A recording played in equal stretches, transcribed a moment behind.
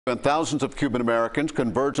And thousands of Cuban Americans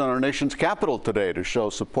converged on our nation's capital today to show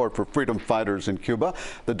support for freedom fighters in Cuba.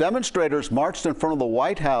 The demonstrators marched in front of the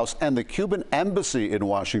White House and the Cuban embassy in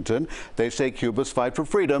Washington. They say Cuba's fight for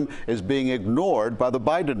freedom is being ignored by the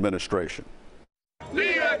Biden administration.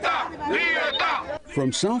 Libertad! Libertad!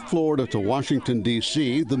 From South Florida to Washington,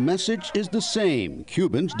 D.C., the message is the same.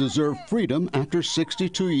 Cubans deserve freedom after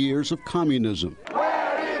 62 years of communism.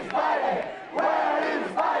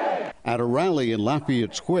 At a rally in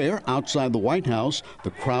Lafayette Square outside the White House, the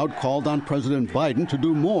crowd called on President Biden to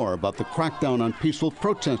do more about the crackdown on peaceful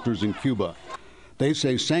protesters in Cuba. They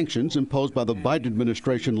say sanctions imposed by the Biden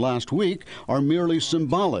administration last week are merely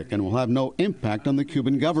symbolic and will have no impact on the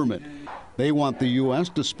Cuban government. They want the U.S.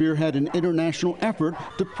 to spearhead an international effort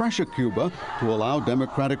to pressure Cuba to allow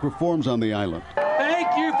democratic reforms on the island.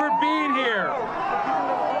 Thank you for being here.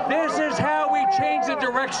 This is how we change the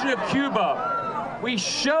direction of Cuba. We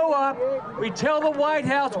show up, we tell the White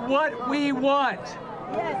House what we want.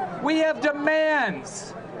 We have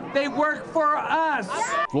demands. They work for us.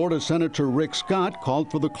 Florida Senator Rick Scott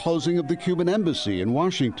called for the closing of the Cuban embassy in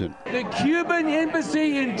Washington. The Cuban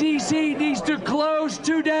embassy in D.C. needs to close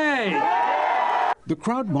today. The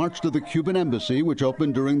crowd marched to the Cuban embassy, which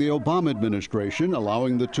opened during the Obama administration,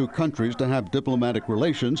 allowing the two countries to have diplomatic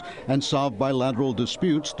relations and solve bilateral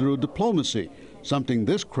disputes through diplomacy, something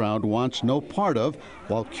this crowd wants no part of,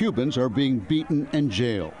 while Cubans are being beaten and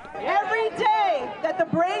jailed. Every day that the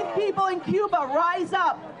brave people in Cuba rise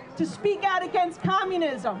up to speak out against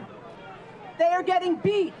communism, they are getting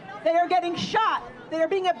beat, they are getting shot, they are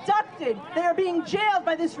being abducted, they are being jailed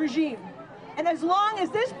by this regime. And as long as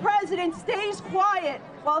this president stays quiet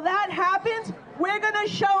while that happens, we're going to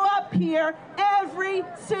show up here every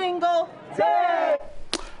single day.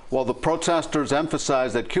 Well, the protesters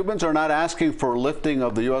emphasize that Cubans are not asking for lifting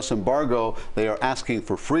of the U.S. embargo. They are asking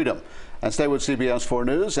for freedom. And stay with CBS 4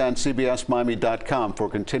 News and CBSMiami.com for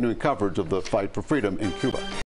continuing coverage of the fight for freedom in Cuba.